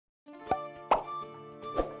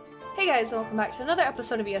Hey guys, and welcome back to another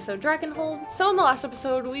episode of ESO Dragonhold. So in the last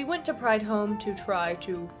episode, we went to Pride Home to try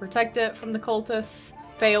to protect it from the cultists.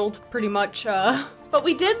 Failed, pretty much, But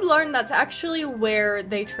we did learn that's actually where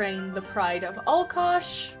they trained the Pride of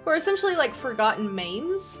Alkosh, who are essentially like forgotten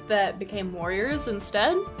mains that became warriors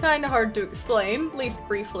instead. Kinda hard to explain, at least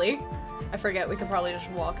briefly. I forget, we could probably just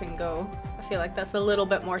walk and go. I feel like that's a little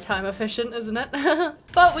bit more time efficient, isn't it?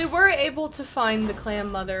 But we were able to find the clan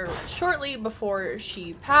mother shortly before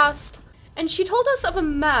she passed, and she told us of a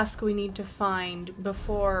mask we need to find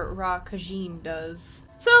before Ra-Kajin does.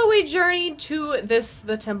 So we journeyed to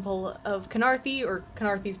the temple of Khenarthi, or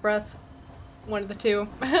Khenarthi's breath, one of the two,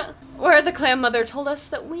 where the clan mother told us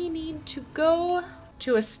that we need to go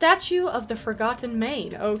to a statue of the Forgotten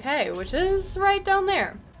Maid, okay, which is right down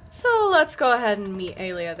there. So let's go ahead and meet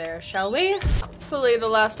Aelia there, shall we? Hopefully the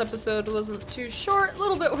last episode wasn't too short, a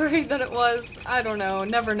little bit worried that it was. I don't know,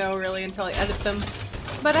 never know really until I edit them.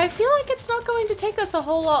 But I feel like it's not going to take us a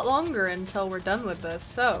whole lot longer until we're done with this,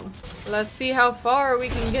 so let's see how far we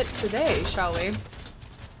can get today, shall we?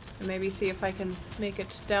 And maybe see if I can make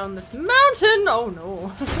it down this mountain! Oh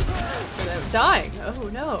no. Without dying, oh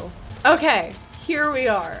no. Okay, here we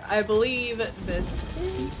are. I believe this.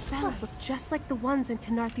 These bells look just like the ones in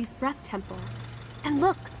Khenarthi's Breath Temple. And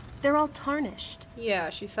look, they're all tarnished. Yeah,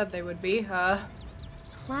 she said they would be,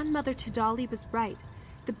 Clan Mother Tidali was right.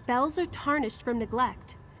 The bells are tarnished from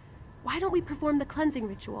neglect. Why don't we perform the cleansing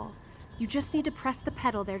ritual? You just need to press the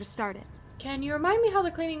pedal there to start it. Can you remind me how the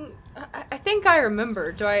cleaning... I think I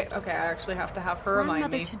remember. Do I... Okay, I actually have to have her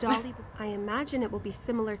remind me. Clan Mother Tidali was... I imagine it will be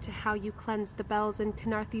similar to how you cleanse the bells in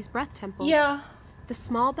Khenarthi's Breath Temple. Yeah. The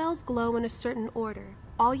small bells glow in a certain order.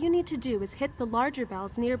 All you need to do is hit the larger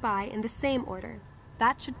bells nearby in the same order.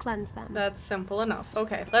 That should cleanse them. That's simple enough.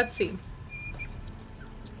 Okay, let's see.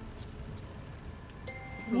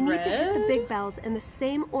 We need to hit the big bells in the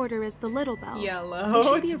same order as the little bells.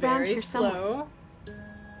 Yellow, it's very slow.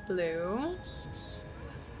 Blue.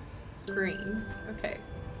 Green. Okay.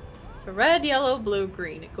 So red, yellow, blue,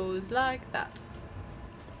 green. It goes like that.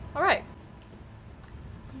 Alright.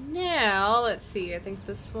 Now, let's see. I think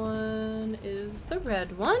this one is the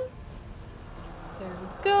red one. There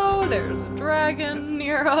we go. There's a dragon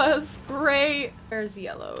near us. Great. There's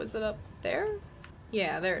yellow. Is it up there?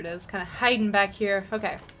 Yeah, there it is. Kind of hiding back here.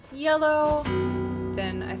 Okay. Yellow.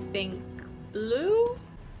 Then I think blue.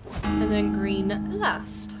 And then green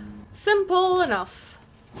last. Simple enough.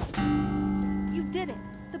 You did it.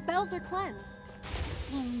 The bells are cleansed.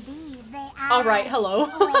 Indeed, they are. Alright, hello.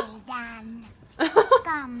 Well done.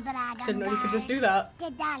 Come, Dragon. Didn't know you could just do that.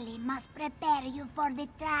 Tidali must prepare you for the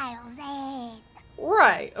trials ahead.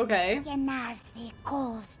 Right, okay. Khenarthi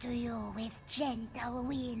calls to you with gentle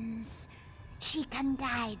winds. She can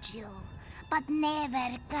guide you, but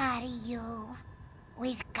never carry you.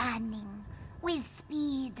 With cunning, with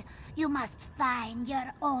speed, you must find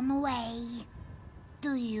your own way.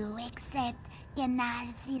 Do you accept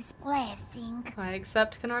Khenarthi's blessing? I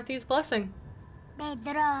accept Khenarthi's blessing. The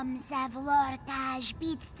drums of Lorkaj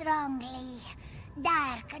beat strongly.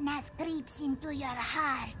 Darkness creeps into your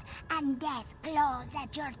heart, and death claws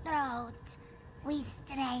at your throat. With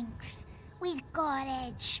strength, with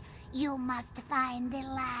courage, you must find the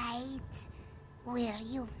light. Will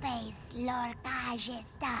you face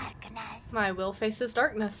Lorkaj's darkness? I will face his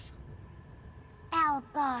darkness.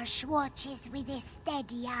 Alkosh watches with a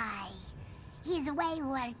steady eye. His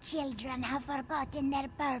wayward children have forgotten their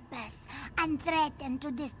purpose and threaten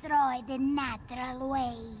to destroy the natural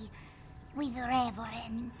way. With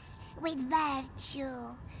reverence, with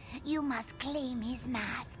virtue, you must claim his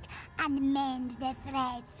mask and mend the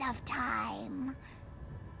threads of time.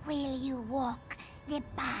 Will you walk the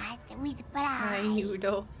path with pride? I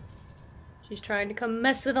noodle. She's trying to come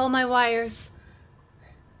mess with all my wires.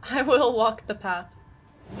 I will walk the path.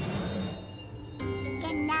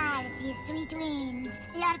 Khenarthi's sweet winds,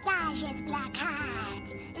 Lorkaj's black heart,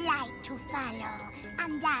 light to follow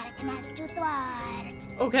and darkness to thwart.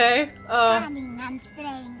 Okay, Cunning and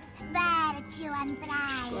strength, virtue and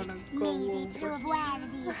pride, maybe prove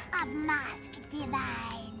worthy of mask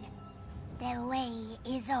divine. The way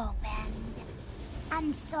is opened,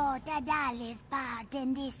 and so Tidali's part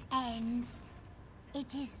in this ends.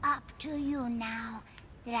 It is up to you now,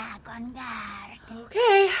 Dragon Guard.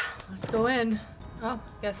 okay, let's go in. Oh,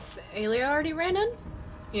 guess Aelia already ran in?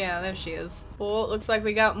 Yeah, there she is. Well, it looks like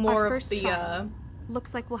we got more of the,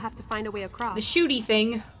 Looks like we'll have to find a way across. the shooty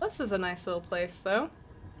thing. This is a nice little place, though.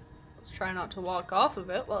 Let's try not to walk off of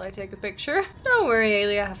it while I take a picture. Don't worry,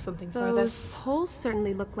 Aelia, I have something for this. Those poles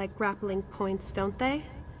certainly look like grappling points, don't they?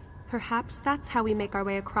 Perhaps that's how we make our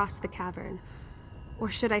way across the cavern. Or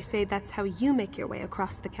should I say that's how you make your way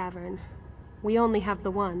across the cavern? We only have the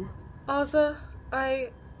one. Ozza, I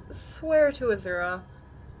swear to Azura,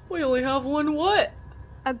 we only have one what?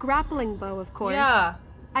 A grappling bow, of course. Yeah.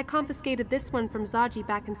 I confiscated this one from Zaji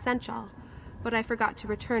back in Senchal, but I forgot to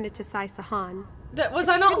return it to Sai Sahan. Was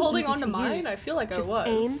I not holding on to mine? I feel like I was. Just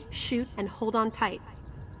aim, shoot, and hold on tight.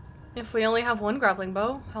 If we only have one grappling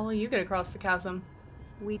bow, how will you get across the chasm?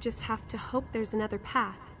 We just have to hope there's another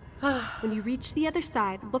path. When you reach the other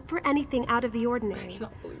side, look for anything out of the ordinary. I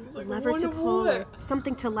cannot believe it's like a lever to pull or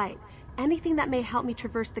something to light. Anything that may help me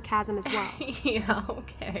traverse the chasm as well. Yeah,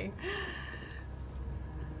 okay.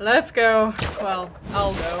 Let's go. Well,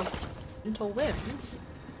 I'll go. Gentle winds.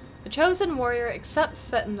 The chosen warrior accepts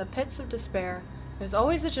that in the pits of despair, there's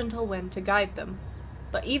always a gentle wind to guide them.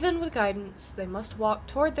 But even with guidance, they must walk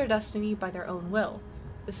toward their destiny by their own will.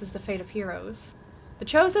 This is the fate of heroes. The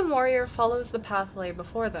chosen warrior follows the path laid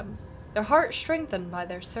before them, their heart strengthened by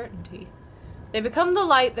their certainty. They become the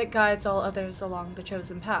light that guides all others along the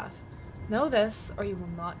chosen path. Know this, or you will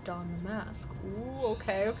not don the mask. Ooh,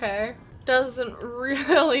 okay, okay. Doesn't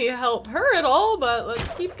really help her at all, but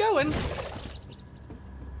let's keep going.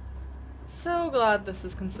 So glad this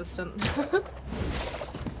is consistent.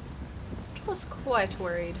 Was quite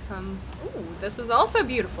worried. Ooh, this is also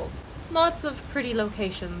beautiful. Lots of pretty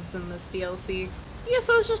locations in this DLC.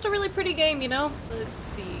 ESO is just a really pretty game, you know? Let's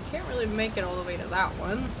see, can't really make it all the way to that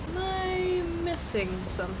one. Am I missing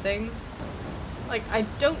something? Like, I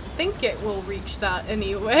don't think it will reach that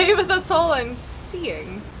anyway, but that's all I'm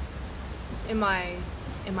seeing. Am I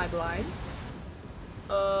blind?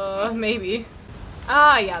 Maybe.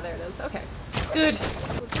 Ah, yeah, there it is. Okay. Good.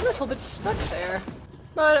 I was a little bit stuck there.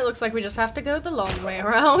 But it looks like we just have to go the long way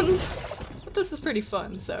around. But this is pretty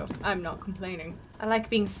fun, so I'm not complaining. I like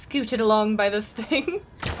being scooted along by this thing.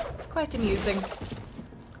 It's quite amusing.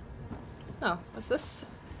 Oh, what's this?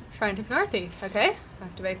 Shrine to Knarthi. Okay,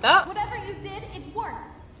 activate that. Whatever you did, it worked.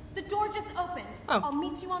 The door just opened. Oh. I'll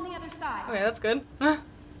meet you on the other side. Okay, that's good.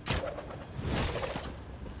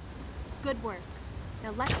 Good work.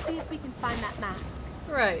 Now let's see if we can find that mask.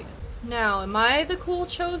 Right. Now, am I the cool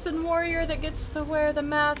chosen warrior that gets to wear the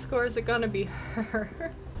mask, or is it gonna be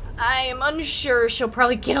her? I am unsure. She'll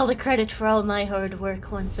probably get all the credit for all my hard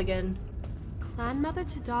work once again. Clan Mother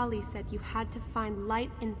Tadali said you had to find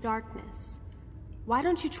light in darkness. Why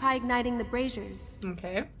don't you try igniting the braziers?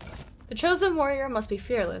 Okay. The chosen warrior must be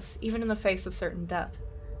fearless, even in the face of certain death.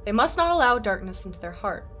 They must not allow darkness into their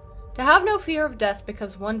heart. To have no fear of death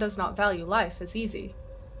because one does not value life is easy.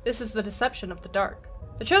 This is the deception of the dark.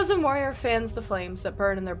 The chosen warrior fans the flames that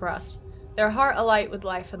burn in their breast, their heart alight with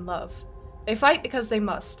life and love. They fight because they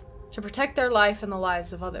must, to protect their life and the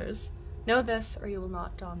lives of others. Know this, or you will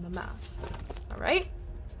not don the mask. Alright.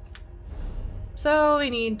 So we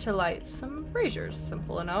need to light some braziers.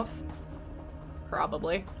 Simple enough.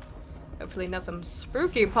 Probably. Hopefully nothing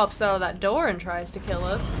spooky pops out of that door and tries to kill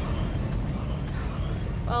us.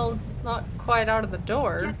 Well, not quite out of the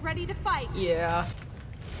door. Get ready to fight. Yeah.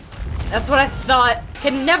 That's what I thought.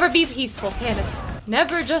 Can never be peaceful, can it?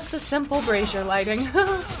 Never just a simple brazier lighting.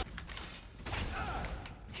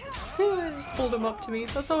 I just pulled him up to me.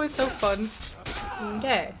 That's always so fun.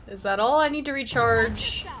 Okay, is that all? I need to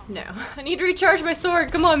recharge. No, I need to recharge my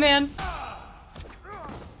sword. Come on, man.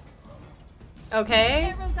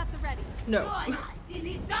 Okay. Arrows at the ready. No.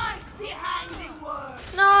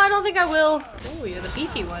 No, I don't think I will. Oh, you're the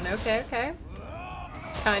beefy one. Okay, okay.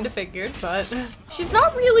 Kind of figured, but she's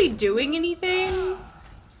not really doing anything.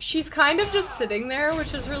 She's kind of just sitting there,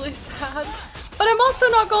 which is really sad. But I'm also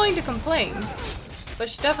not going to complain. But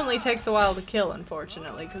she definitely takes a while to kill,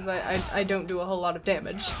 unfortunately, because I don't do a whole lot of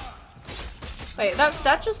damage. Wait,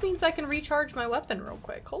 that just means I can recharge my weapon real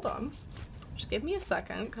quick. Hold on. Just give me a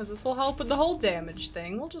second, because this will help with the whole damage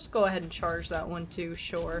thing. We'll just go ahead and charge that one too,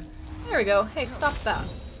 sure. There we go. Hey, stop that.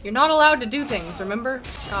 You're not allowed to do things, remember?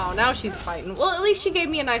 Oh, now she's fighting. Well, at least she gave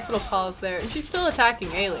me a nice little pause there. And she's still attacking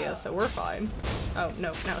Aelia, so we're fine. Oh,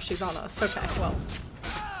 no, now she's on us. Okay, well.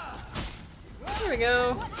 There we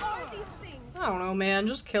go. I don't know, man.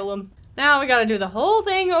 Just kill him. Now we gotta do the whole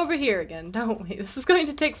thing over here again, don't we? This is going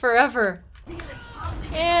to take forever.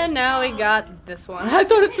 And now we got this one. I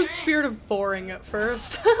thought it said Spirit of Boring at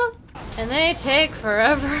first. And they take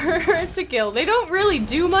forever to kill. They don't really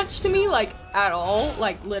do much to me, like, at all.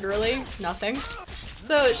 Like, literally, nothing.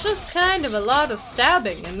 So it's just kind of a lot of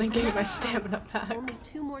stabbing and then getting my stamina back. Only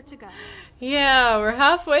 2 more to go. Yeah, we're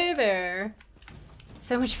halfway there.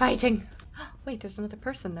 So much fighting. Wait, there's another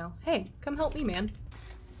person now. Hey, come help me, man.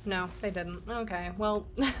 No, they didn't. Okay, well,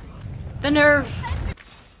 the nerve.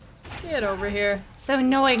 Get over here. So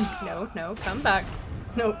annoying. No, no, come back.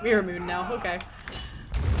 No, mirror moon now. Okay.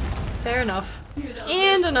 fair enough.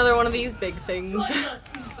 And another one of these big things.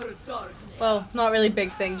 Well, not really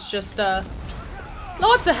big things, just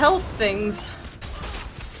lots of health things.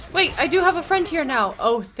 Wait, I do have a friend here now.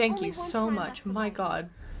 Oh, thank you so much. My god.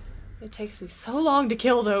 It takes me so long to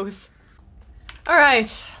kill those.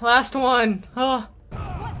 Alright, last one. Oh.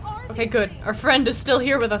 Okay, good. Our friend is still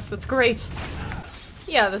here with us. That's great.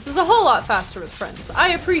 Yeah, this is a whole lot faster with friends. I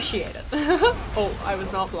appreciate it. Oh, I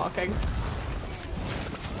was not blocking.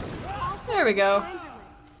 There we go.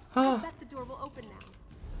 Oh.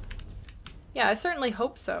 Yeah, I certainly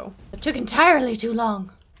hope so. It took entirely too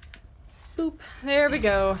long. Boop. There we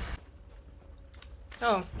go.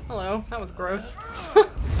 Oh, hello. That was gross.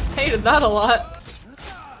 Hated that a lot.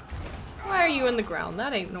 Why are you in the ground?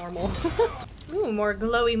 That ain't normal. Ooh, more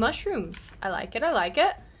glowy mushrooms. I like it, I like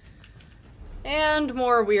it. And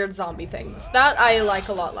more weird zombie things. That I like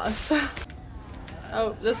a lot less.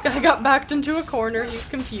 Oh, this guy got backed into a corner. He's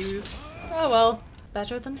confused. Oh well.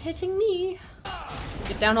 Better than hitting me.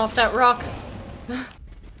 Get down off that rock.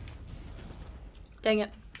 Dang it.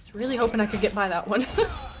 I was really hoping I could get by that one.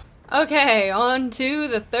 Okay, on to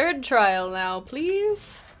the third trial now,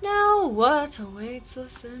 please. Now, what awaits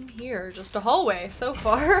us in here? Just a hallway so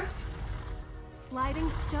far. Sliding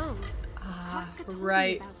stones. Casca told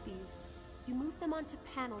me about these. You move them onto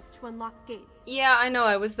panels to unlock gates. Yeah, I know.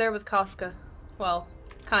 I was there with Casca. Well,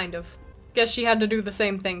 kind of. Guess she had to do the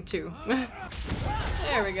same thing too.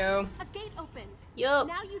 There we go. A gate opened. Yup.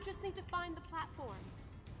 Now you just need to find the platform.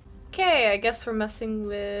 Okay, I guess we're messing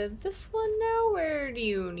with this one now. Where do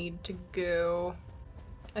you need to go?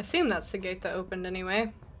 I assume that's the gate that opened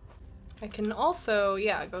anyway. I can also,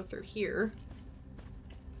 yeah, go through here.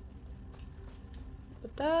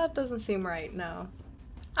 But that doesn't seem right, no.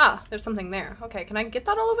 Ah, there's something there. Okay, can I get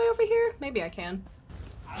that all the way over here? Maybe I can.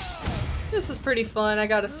 This is pretty fun, I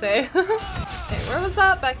gotta say. Okay, where was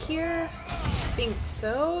that? Back here? I think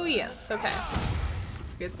so. Yes, okay.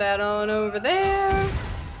 Let's get that on over there.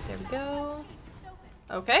 There we go.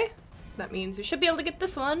 Okay. That means we should be able to get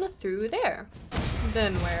this one through there.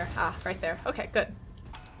 Then where? Ah, right there. Okay, good.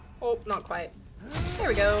 Oh, not quite. There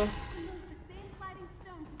we go.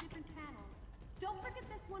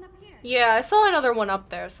 Yeah, I saw another one up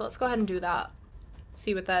there, so let's go ahead and do that.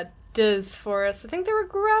 See what that does for us. I think there were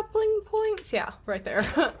grappling points. Yeah, right there.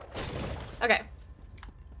 Okay.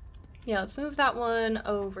 Yeah, let's move that one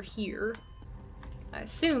over here. I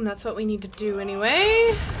assume that's what we need to do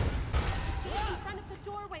anyway.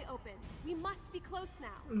 We must be close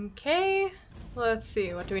now. Okay. Let's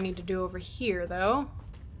see. What do we need to do over here, though?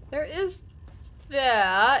 There is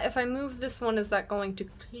that. If I move this one, is that going to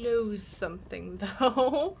close something,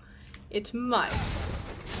 though? It might.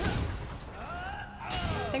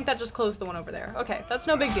 I think that just closed the one over there. Okay, that's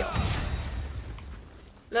no big deal.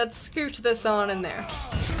 Let's scoot this on in there.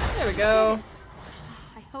 There we go.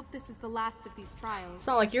 I hope this is the last of these trials. It's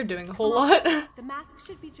not like you're doing a whole lot. The mask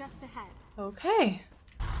should be just ahead. Okay.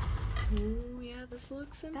 Ooh, yeah, this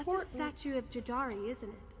looks important. That's a statue of Jadari, isn't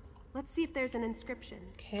it? Let's see if there's an inscription.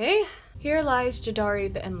 Okay. Here lies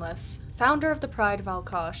Jadari the Endless, founder of the Pride of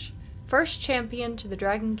Alkosh, first champion to the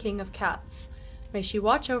Dragon King of Cats. May she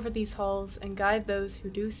watch over these halls and guide those who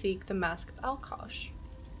do seek the Mask of Alkosh.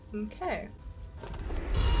 Okay.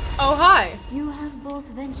 Oh, hi! You have both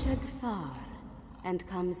ventured far and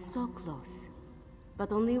come so close,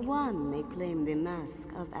 but only one may claim the Mask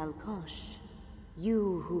of Alkosh.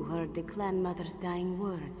 You who heard the clan mother's dying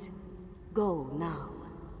words, go now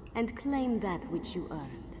and claim that which you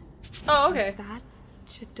earned. Oh, okay. Is that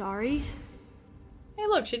Jadari? Hey,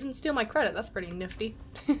 look, she didn't steal my credit. That's pretty nifty.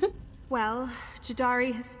 Well,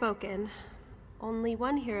 Jadari has spoken. Only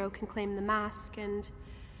one hero can claim the mask, and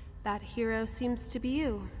that hero seems to be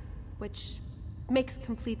you. Which makes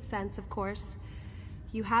complete sense, of course.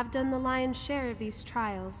 You have done the lion's share of these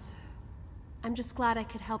trials. I'm just glad I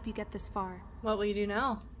could help you get this far. What will you do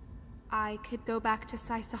now? I could go back to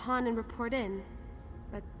Sai-Sahan and report in,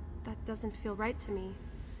 but that doesn't feel right to me.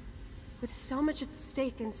 With so much at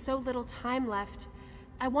stake and so little time left,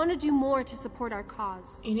 I want to do more to support our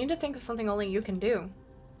cause. You need to think of something only you can do.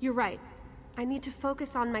 You're right. I need to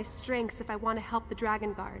focus on my strengths if I want to help the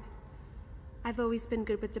Dragon Guard. I've always been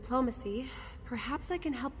good with diplomacy. Perhaps I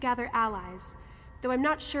can help gather allies, though I'm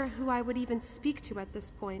not sure who I would even speak to at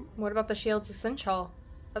this point. What about the Shields of Sinchal?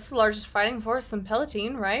 That's the largest fighting force in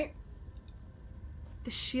Palatine, right?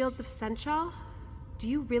 The Shields of Senchal? Do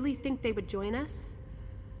you really think they would join us?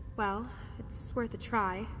 Well, it's worth a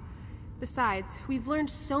try. Besides, we've learned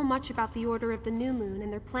so much about the Order of the New Moon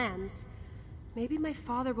and their plans. Maybe my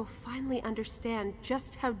father will finally understand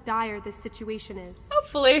just how dire this situation is.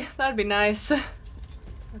 Hopefully, that'd be nice.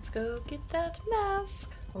 Let's go get that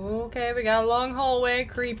mask. Okay, we got a long hallway.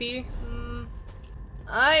 Creepy.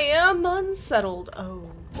 I am unsettled. Oh.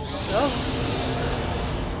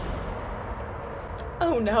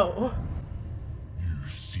 Oh no. You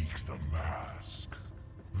seek the mask.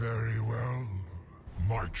 Very well.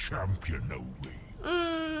 My champion awaits.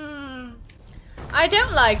 I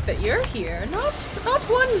don't like that you're here. Not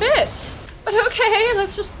one bit. But okay,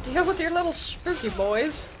 let's just deal with your little spooky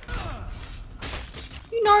boys.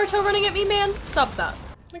 You Naruto running at me, man? Stop that.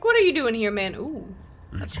 Like, what are you doing here, man? Ooh,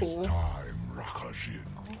 that's cool. It is time, Rakajin.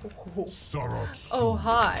 Oh,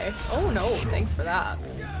 hi. Oh no, thanks for that.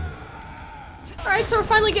 Alright, so we're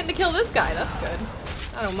finally getting to kill this guy. That's good.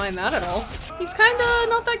 I don't mind that at all. He's kinda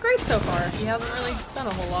not that great so far. He hasn't really done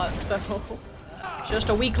a whole lot, so... Just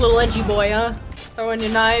a weak little edgy boy, huh? Throwing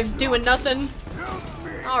your knives, doing nothing.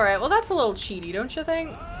 Alright, well that's a little cheaty, don't you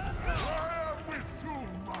think?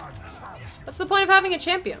 What's the point of having a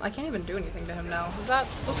champion? I can't even do anything to him now. Is that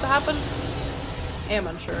supposed to happen? I am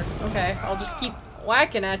unsure. Okay, I'll just keep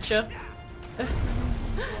whacking at you.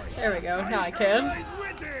 There we go, now I can.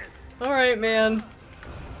 Alright, man.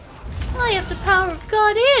 I have the power of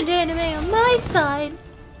God and anime on my side.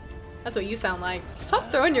 That's what you sound like.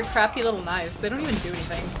 Stop throwing your crappy little knives. They don't even do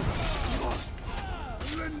anything.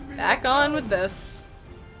 Back on with this.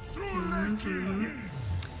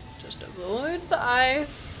 Just avoid the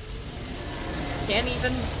ice. Can't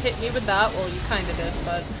even hit me with that. Well, you kinda did,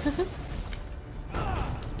 but...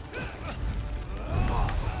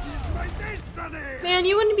 Man,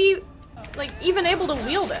 you wouldn't be, like, even able to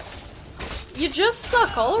wield it. You just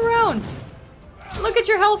suck all around. Look at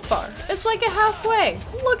your health bar. It's like a halfway.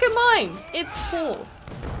 Look at mine. It's full.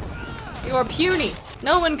 You are puny.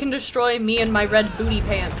 No one can destroy me and my red booty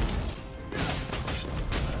pants.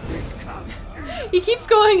 He keeps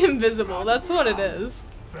going invisible. That's what it is.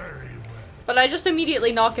 But I just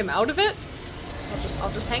immediately knock him out of it.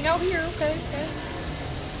 I'll just hang out here. Okay.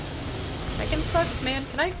 Tekken sucks, man.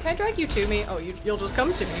 Can I drag you to me? Oh, you'll just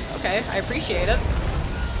come to me. Okay, I appreciate it.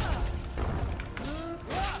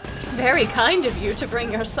 Very kind of you to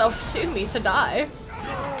bring yourself to me to die.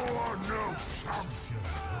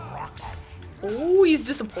 Oh, he's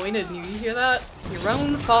disappointed in you. You hear that? Your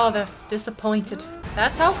own father disappointed.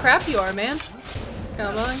 That's how crap you are, man.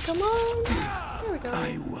 Come on, come on. There we go.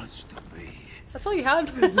 I was to be. That's all you had?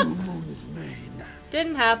 The moon's mane.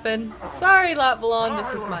 Didn't happen. Sorry, Latvalon,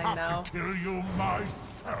 this is mine now. To kill you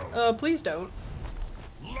myself. Please don't.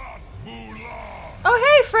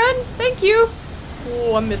 Oh, hey, friend! Thank you!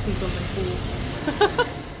 Oh, I'm missing something cool.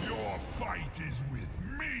 Your fight is with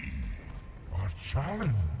me. A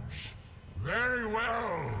challenge. Very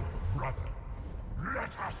well, brother.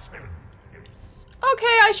 Let us end this.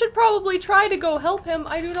 Okay, I should probably try to go help him.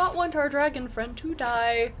 I do not want our dragon friend to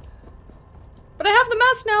die. But I have the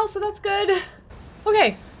mask now, so that's good.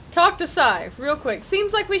 Okay, talk to Sai, real quick.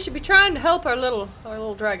 Seems like we should be trying to help our little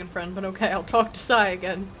dragon friend, but okay, I'll talk to Sai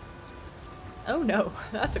again. Oh no,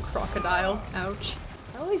 that's a crocodile. Ouch.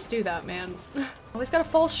 I always do that, man. Always gotta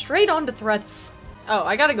fall straight onto threats. Oh,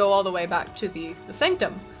 I gotta go all the way back to the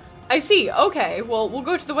sanctum. I see, okay, well, we'll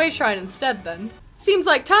go to the way shrine instead then. Seems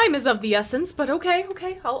like time is of the essence, but okay,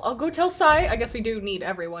 I'll go tell Sai. I guess we do need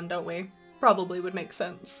everyone, don't we? Probably would make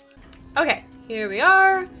sense. Okay, here we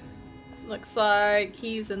are. Looks like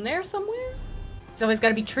he's in there somewhere. He's always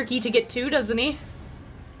gotta be tricky to get to, doesn't he?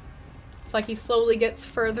 It's like he slowly gets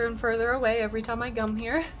further and further away every time I come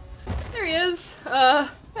here. There he is.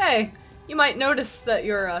 Hey, you might notice that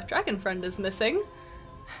your dragon friend is missing.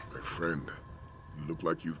 My friend, you look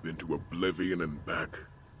like you've been to oblivion and back.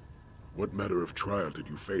 What manner of trial did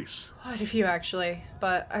you face? Quite a few, actually,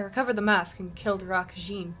 but I recovered the mask and killed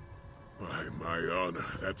Rakajin. By my honor,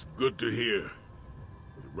 that's good to hear.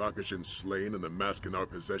 With Rakajin slain and the mask in our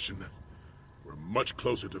possession, we're much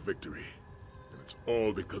closer to victory. And it's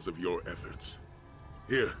all because of your efforts.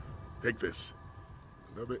 Here, take this.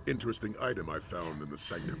 Another interesting item I found in the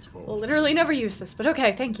Sanctum's vault. We'll literally never use this, but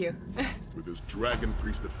okay, thank you. With his dragon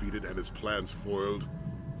priest defeated and his plans foiled,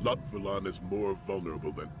 Lairdhenn is more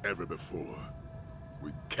vulnerable than ever before.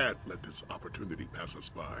 We can't let this opportunity pass us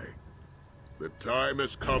by. The time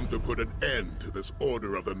has come to put an end to this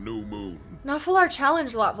Order of the New Moon. Nafalar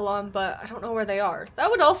challenged Latvalon, but I don't know where they are. That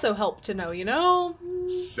would also help to know, you know?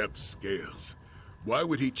 Sept Scales. Why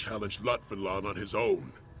would he challenge Lairdhenn on his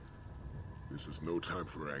own? This is no time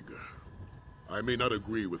for anger. I may not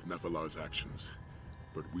agree with Nefalar's actions,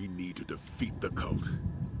 but we need to defeat the cult.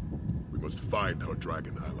 We must find our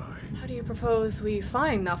dragon ally. How do you propose we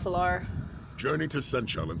find Nafalar? Journey to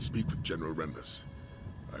Senchal and speak with General Renmus.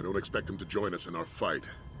 I don't expect him to join us in our fight,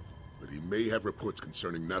 but he may have reports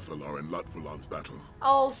concerning Nefalar and Lairdhenn's battle.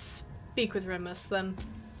 I'll speak with Renmus then.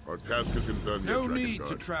 Our task isn't done yet, No Dragon need Guard.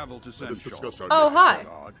 to travel to Let us Central. discuss our Oh, next hi.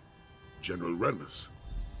 step. General Renmus.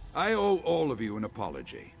 I owe all of you an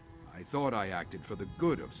apology. I thought I acted for the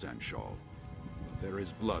good of Senshal, but there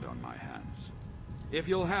is blood on my hands. If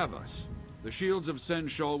you'll have us, the shields of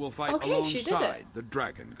Senshal will fight Okay, she did it. alongside the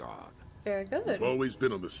Dragon Guard. Very good. We've always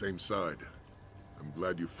been on the same side. I'm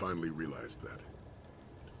glad you finally realized that.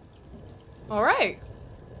 All right.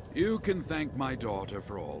 You can thank my daughter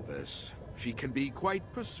for all this. She can be quite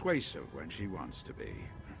persuasive when she wants to be.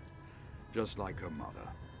 Just like her mother.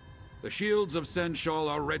 The shields of Senshal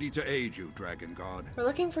are ready to aid you, Dragon Guard. We're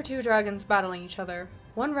looking for two dragons battling each other.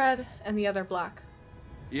 One red and the other black.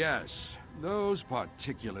 Yes, those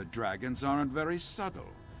particular dragons aren't very subtle.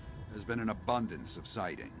 There's been an abundance of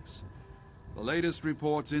sightings. The latest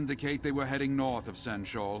reports indicate they were heading north of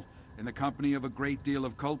Senshal in the company of a great deal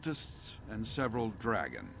of cultists and several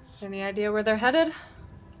dragons. Any idea where they're headed?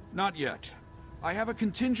 Not yet. I have a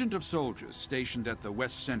contingent of soldiers stationed at the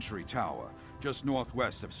West Century Tower, just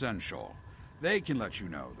northwest of Senshal. They can let you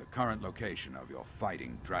know the current location of your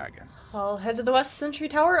fighting dragons. I'll head to the West Century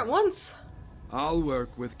Tower at once. I'll work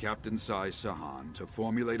with Captain Sai Sahan to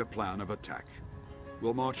formulate a plan of attack.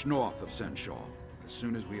 We'll march north of Senshal as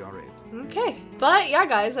soon as we are able. Okay. But yeah,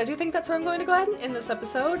 guys, I do think that's where I'm going to go ahead and end this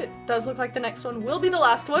episode. It does look like the next one will be the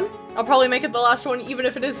last one. I'll probably make it the last one even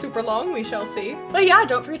if it is super long. We shall see. But yeah,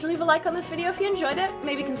 don't forget to leave a like on this video if you enjoyed it.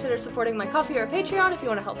 Maybe consider supporting my Ko-fi or Patreon if you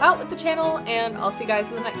want to help out with the channel. And I'll see you guys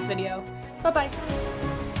in the next video. Bye-bye.